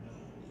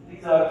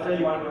 These are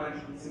fairly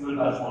one-dimensional single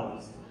touch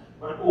models.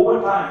 But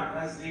over time,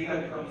 as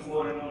data becomes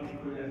more and more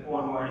liquid and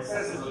more and more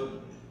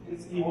accessible,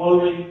 it's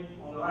evolving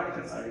on the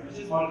right-hand side, which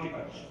is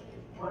multi-touch.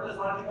 What does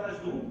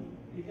multi-touch do?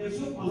 It gives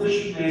you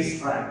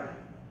position-based rank.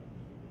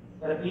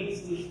 That means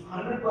if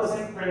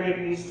 100% credit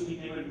needs to be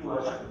given to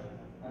a channel,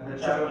 and the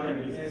channel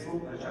can be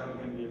Facebook, the channel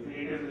can be a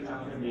creative, the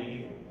channel can be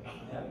anything.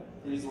 Yeah?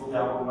 Facebook,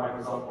 Yahoo,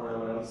 Microsoft,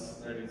 whatever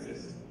else that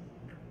exists.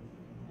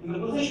 In the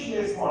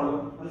position-based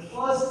model, the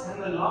first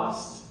and the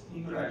last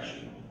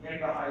interaction get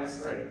the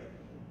highest credit.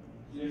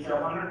 So if you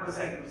have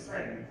 100% to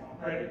spend on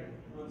credit,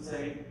 you would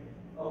say,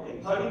 okay,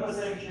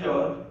 30%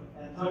 here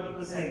and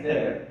 30%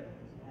 there,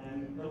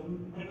 and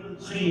the middle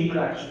three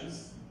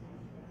interactions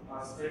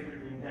are split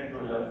between 10 to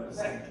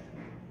 11%,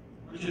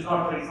 which is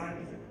not very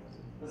scientific.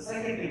 The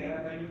second thing,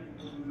 and then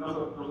you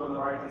look on the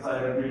right-hand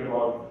side and read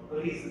about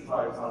the reasons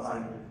why it's not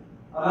scientific.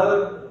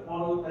 Another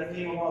model that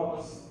came about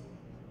was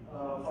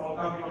from a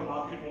company called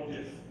Marketing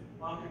Metrics.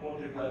 Marketing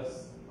Metrics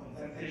does some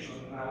sensational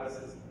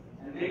analysis,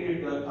 and they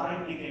did the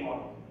time decay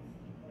model.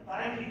 The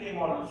time decay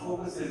model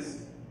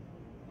focuses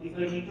if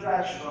the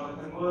interaction or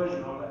the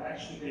conversion or the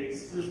action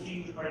takes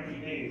 15 to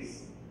 20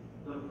 days,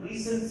 the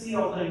recency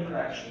of the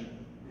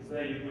interaction is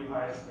where you give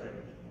highest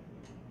credit.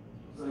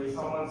 So if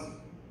someone's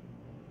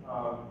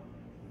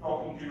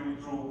talking to you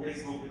through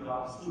Facebook in the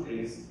last 2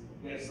 days,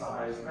 gets the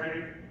highest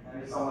credit,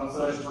 and if someone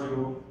searched for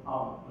you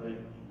like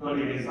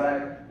 30 days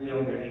back, they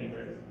don't get any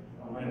credit,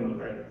 or minimal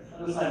credit.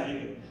 Understand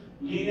it?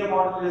 Linear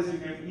model is you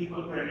give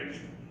equal credit to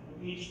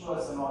each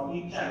person on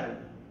each channel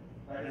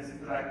that is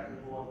interacted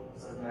before a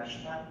certain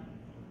action happens.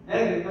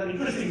 Then the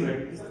interesting way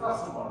is the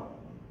custom model.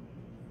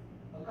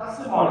 A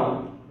custom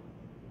model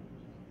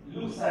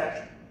looks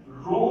at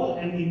role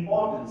and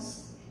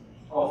importance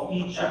of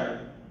each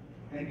channel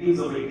and gives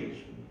a weightage.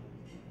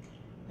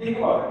 Think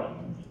about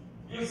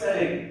it. You're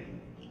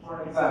selling,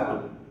 for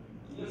example,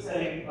 you're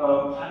selling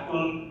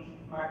Apple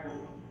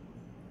MacBook.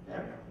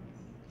 Yeah?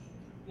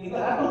 In the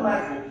Apple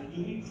MacBook,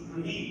 you need to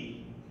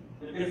reveal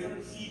the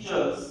different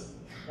features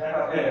that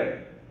are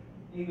there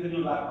in the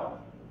new laptop.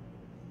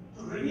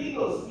 To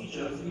reveal those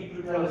features, you need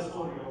to tell a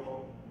story of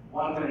a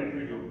 1-minute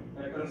video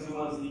that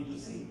consumers need to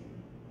see.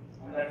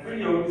 And that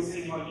video is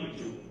sitting on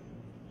YouTube.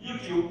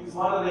 YouTube is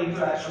one of the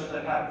interactions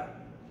that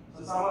happen.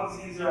 So someone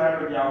sees your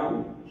ad with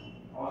Yahoo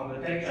on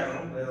the tech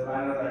channel, there's a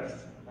banner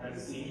that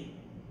is seen.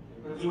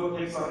 The consumer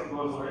clicks on it,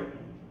 goes away,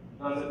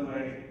 doesn't do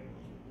anything.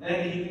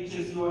 Then he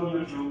reaches you on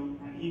YouTube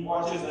and he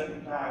watches that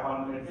entire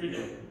 1-minute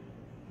video.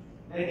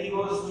 Then he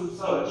goes to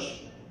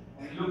search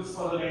and looks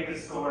for the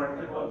latest cover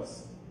that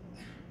works.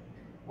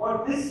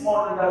 What this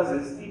model does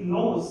is it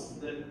knows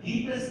the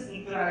deepest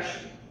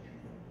interaction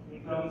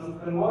in terms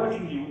of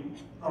converting you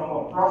from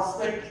a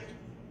prospect,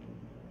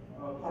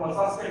 from a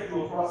suspect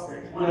to a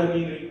prospect would have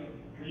been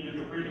the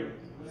YouTube video.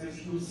 Because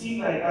if you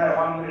see the entire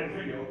 1-minute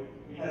video,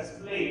 it has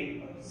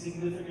played a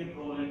significant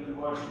role in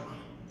conversion.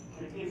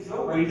 It gives you a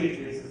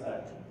weightage basis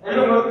that.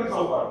 Everyone working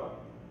so far?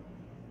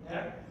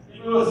 Yeah?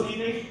 People who are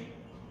sleeping?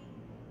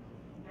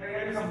 Can I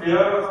get you some beer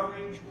or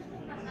something?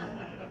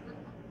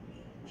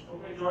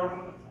 Okay, Jordan.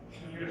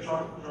 Can you get a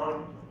shot for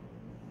Jordan?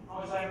 How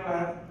much time do I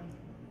have?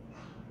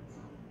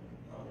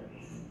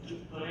 Okay.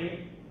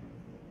 Tony?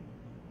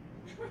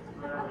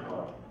 Where are we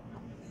going?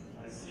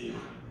 I see.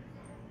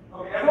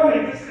 Okay, everyone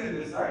interested in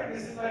this, right?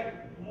 This is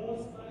like the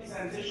most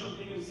sensational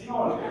thing you've seen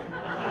all of it.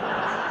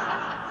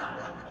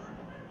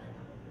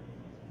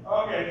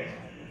 Okay.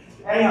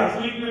 Anyhow,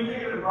 so we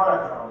created a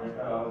product around it.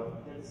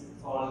 It's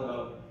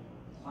called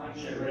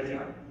Mindshare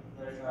Retina.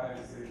 Retina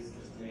is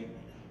just the name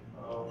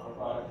of our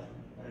product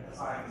that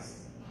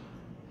assigns,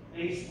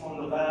 based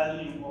on the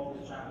value of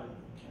the channel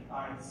and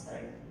time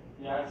spent,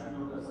 we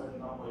attribute a certain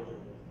number to it.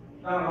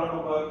 We've done a lot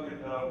of work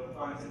with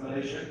client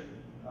simulation,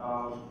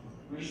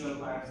 regional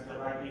clients,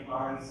 banking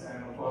clients,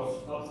 and of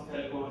course lots of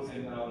telcos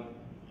in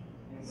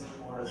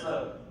Singapore as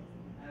well.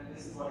 And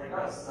this is what it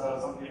does,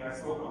 something I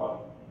spoke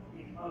about.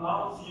 It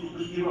allows you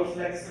to give a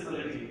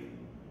flexibility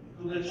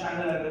to the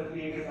channel and the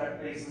creative that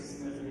plays a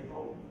significant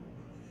role.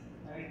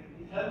 And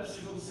it helps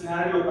you do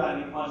scenario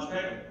planning much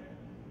better.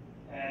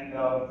 And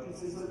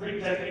it's a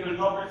big technical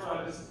topic, so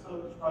I'll just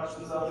touch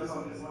the surface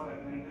on this one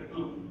and then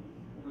conclude.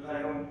 Because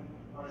I don't,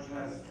 Arjun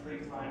has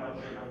things lined up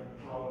later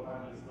for all the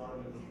panelists,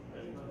 Jordan is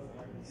very well, so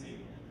I can see.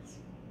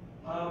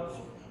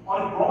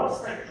 On broad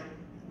spectrum,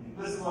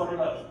 this is what it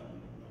does.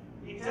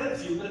 It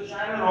tells you the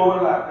channel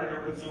overlap that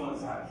your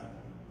consumers have.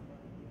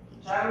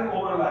 Channel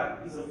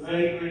overlap is a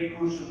very, very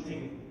crucial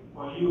thing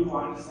for you to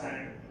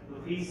understand the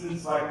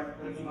reasons why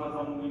consumers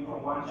are moving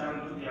from one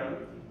channel to the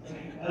other. And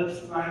it helps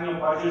plan your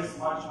budgets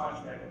much,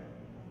 much better.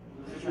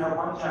 Because if you have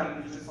one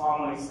channel which is far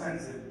more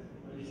expensive,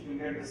 but if you can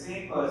get the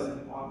same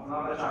person on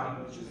another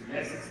channel which is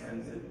less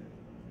expensive,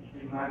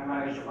 you can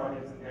manage your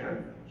budgets and get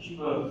a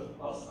cheaper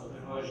cost of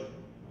conversion.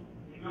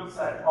 It looks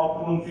at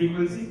optimum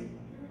frequency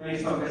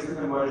based on where the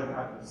conversion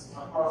happens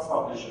across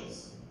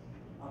publishers.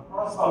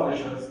 Across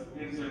publishers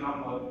gives you a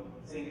number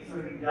saying if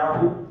you're in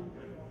Yahoo,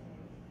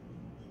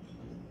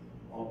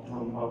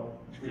 optimum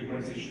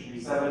frequency should be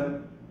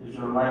 7. If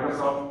you're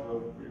Microsoft,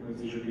 your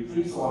frequency should be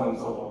 3, so on and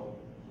so forth.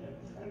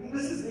 Yeah. And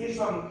this is based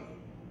on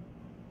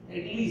at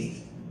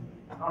least,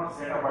 not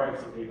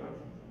zettabytes of data,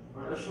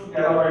 but a few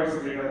terabytes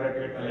of data that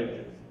get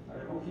collected at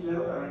a cookie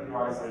level and a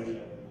device ID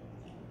level.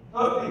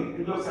 Third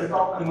thing, it looks at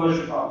top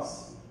conversion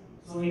paths.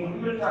 So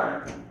in real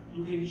time,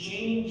 you can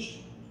change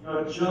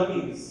your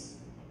journeys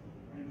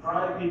and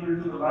drive people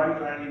to the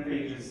right landing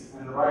pages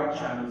and the right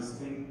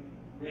channels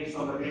based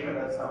on the data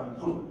that's coming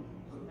through.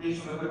 So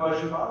based on the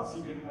conversion paths,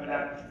 you can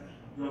adapt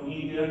your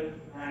media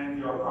and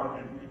your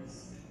content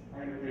mix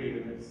and your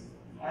creative mix.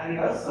 And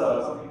it does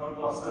something called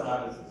cluster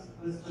analysis.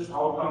 This is just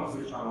outcomes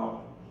which come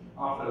out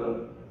after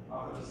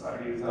the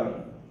study is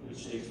done,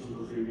 which takes 2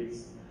 to 3 weeks.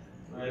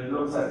 Where it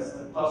looks at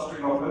the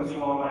clustering of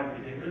consumer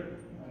online behavior,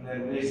 and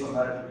then based on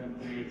that, you can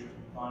create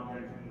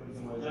content in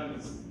consumer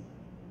journals.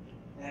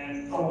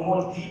 And from a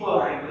more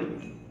deeper angle,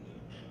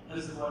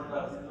 this is what it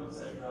does. It looks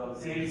at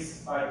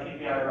sales by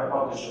KPI by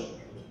publisher.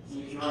 So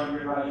if you want to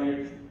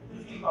evaluate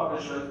 50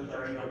 publishers which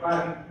are in your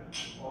plan,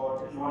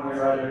 or if you want to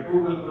evaluate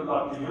Google, good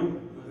luck to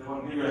you, because they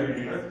won't give you any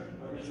data.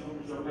 But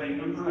if you're playing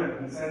neutral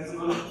and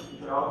sensible,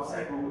 if you're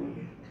outside Google,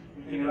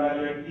 you can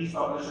evaluate each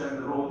publisher and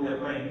the role they're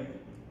playing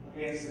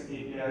against the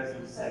KPIs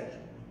you've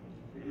set.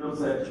 It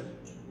looks at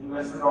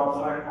investment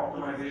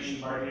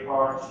optimization by day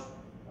part,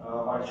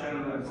 by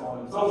channel, and so on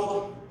and so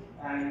forth.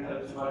 And it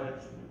helps you budget,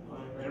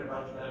 better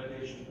budget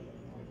allocation.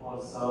 It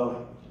was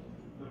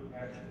looking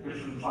at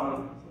different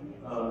funnel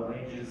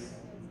ranges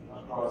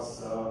across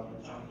the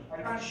channel.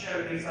 I can't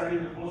share a case study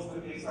because most of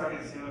the case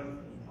studies here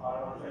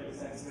are fairly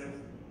sensitive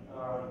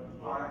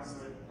clients.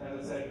 But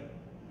as I said,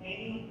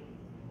 any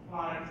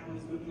client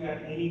who's looking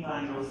at any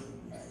kind of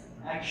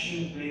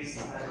action-based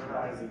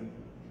advertising,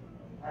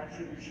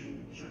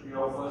 attribution should be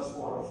our first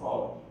port of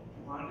call.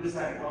 To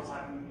understand what's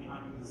happening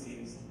behind the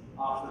scenes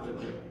after the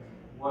click.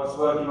 What's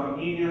working on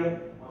media,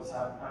 what's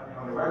happening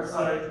on the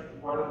website,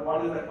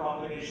 what is that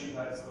combination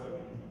that's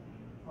working.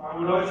 I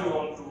would urge you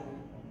all to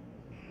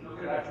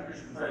look at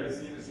attribution fairly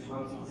seriously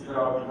once you figure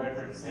out the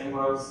metrics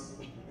frameworks.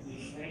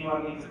 If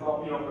anyone needs a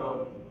copy of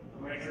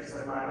the metrics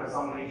that matter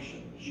summary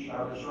sheet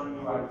I was showing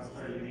you, it's a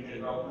fairly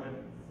detailed document.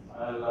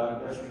 I'll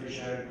definitely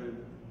share it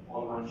with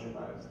all Mindshare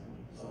clients.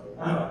 Sorry,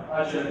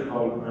 I'll share it with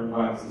all of my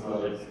clients as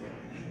well.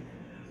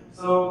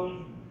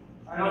 So,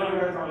 I know you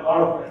guys have a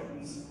lot of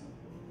questions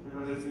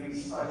because it's been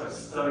such a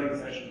stirring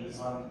session, this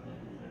one.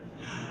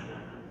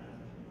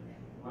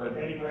 But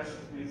any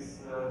questions, please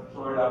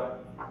throw it up.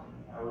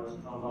 I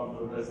would not love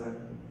to address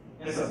them.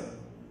 Yes, sir.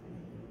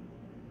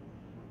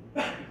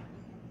 My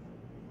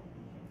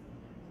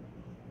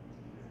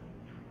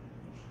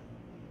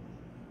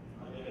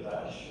name is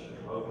Ash.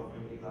 I work for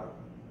Pimlica.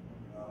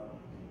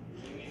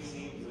 It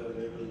seems there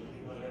will be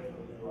people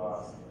to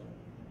ask,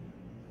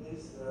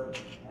 is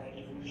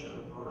attribution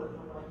a product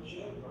for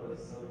Mindshare or a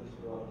service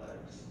for our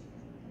clients?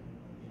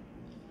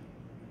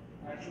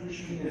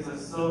 Attribution is a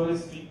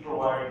service we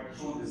provide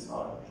through this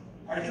product.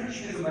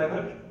 Attribution is a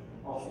method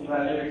of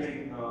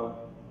evaluating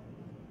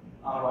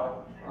ROI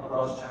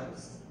across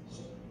channels.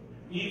 So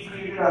we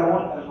created our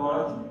own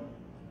algorithm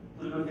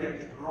to look at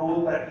the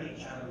role that each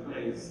channel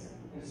plays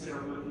instead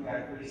of looking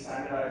at very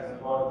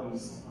standardized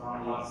algorithms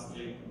around last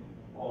click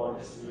or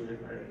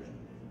distributed credit.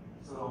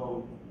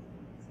 So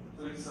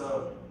it's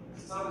a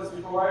service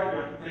we provide.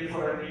 You have to pay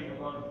for every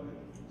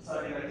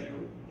study that you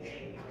do.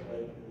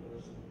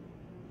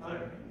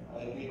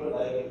 People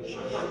like it.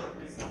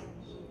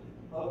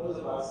 Purpose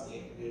of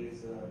asking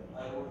is,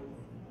 I would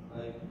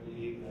like to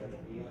believe that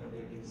we are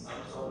getting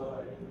some sort of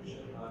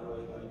attribution,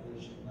 ROI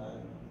calculation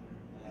done,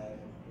 and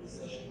this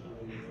session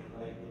today is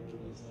likely to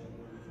be extended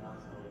to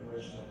answer our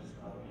questions,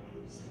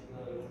 into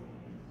single,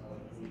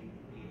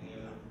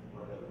 email,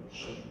 whatever.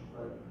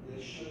 But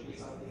there should be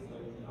something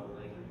that we can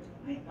already.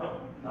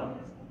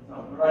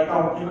 No. Right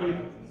now,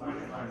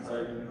 I'm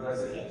sorry to address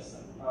it. Yes.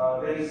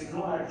 There is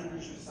no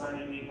attribution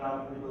study being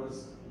done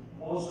because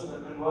most of the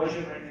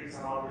conversion metrics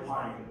are not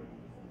defined.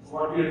 So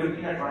what we are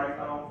looking at right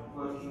now,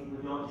 working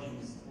with your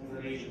teams in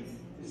the region,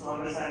 is to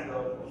understand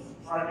the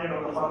front end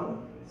of the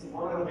funnel. See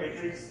what are the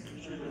metrics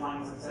which will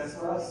define success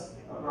for us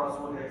across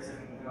Vortex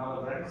and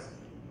other brands.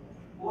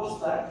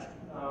 Post that,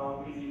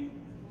 we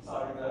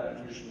started the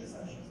attribution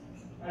discussions.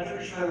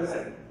 Attribution, as I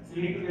said,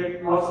 you need to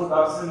get lots of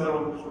ducks in the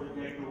row before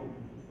you get to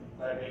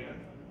that data.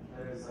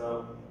 There is,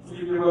 so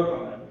you will work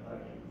on that.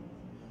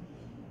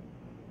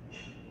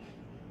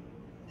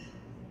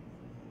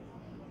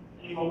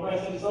 Any more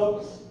questions,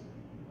 folks?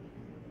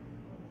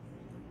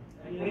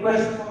 Any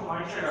questions from the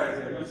Mindshare guys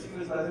here? You've seen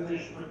this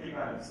presentation 50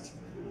 times.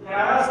 Can I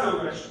ask you a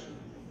question?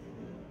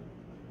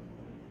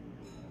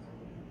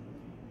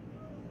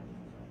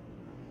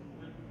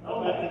 No,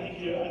 I think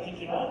you're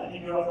not. I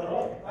think you're off the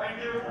hook. Thank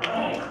you. All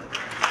right.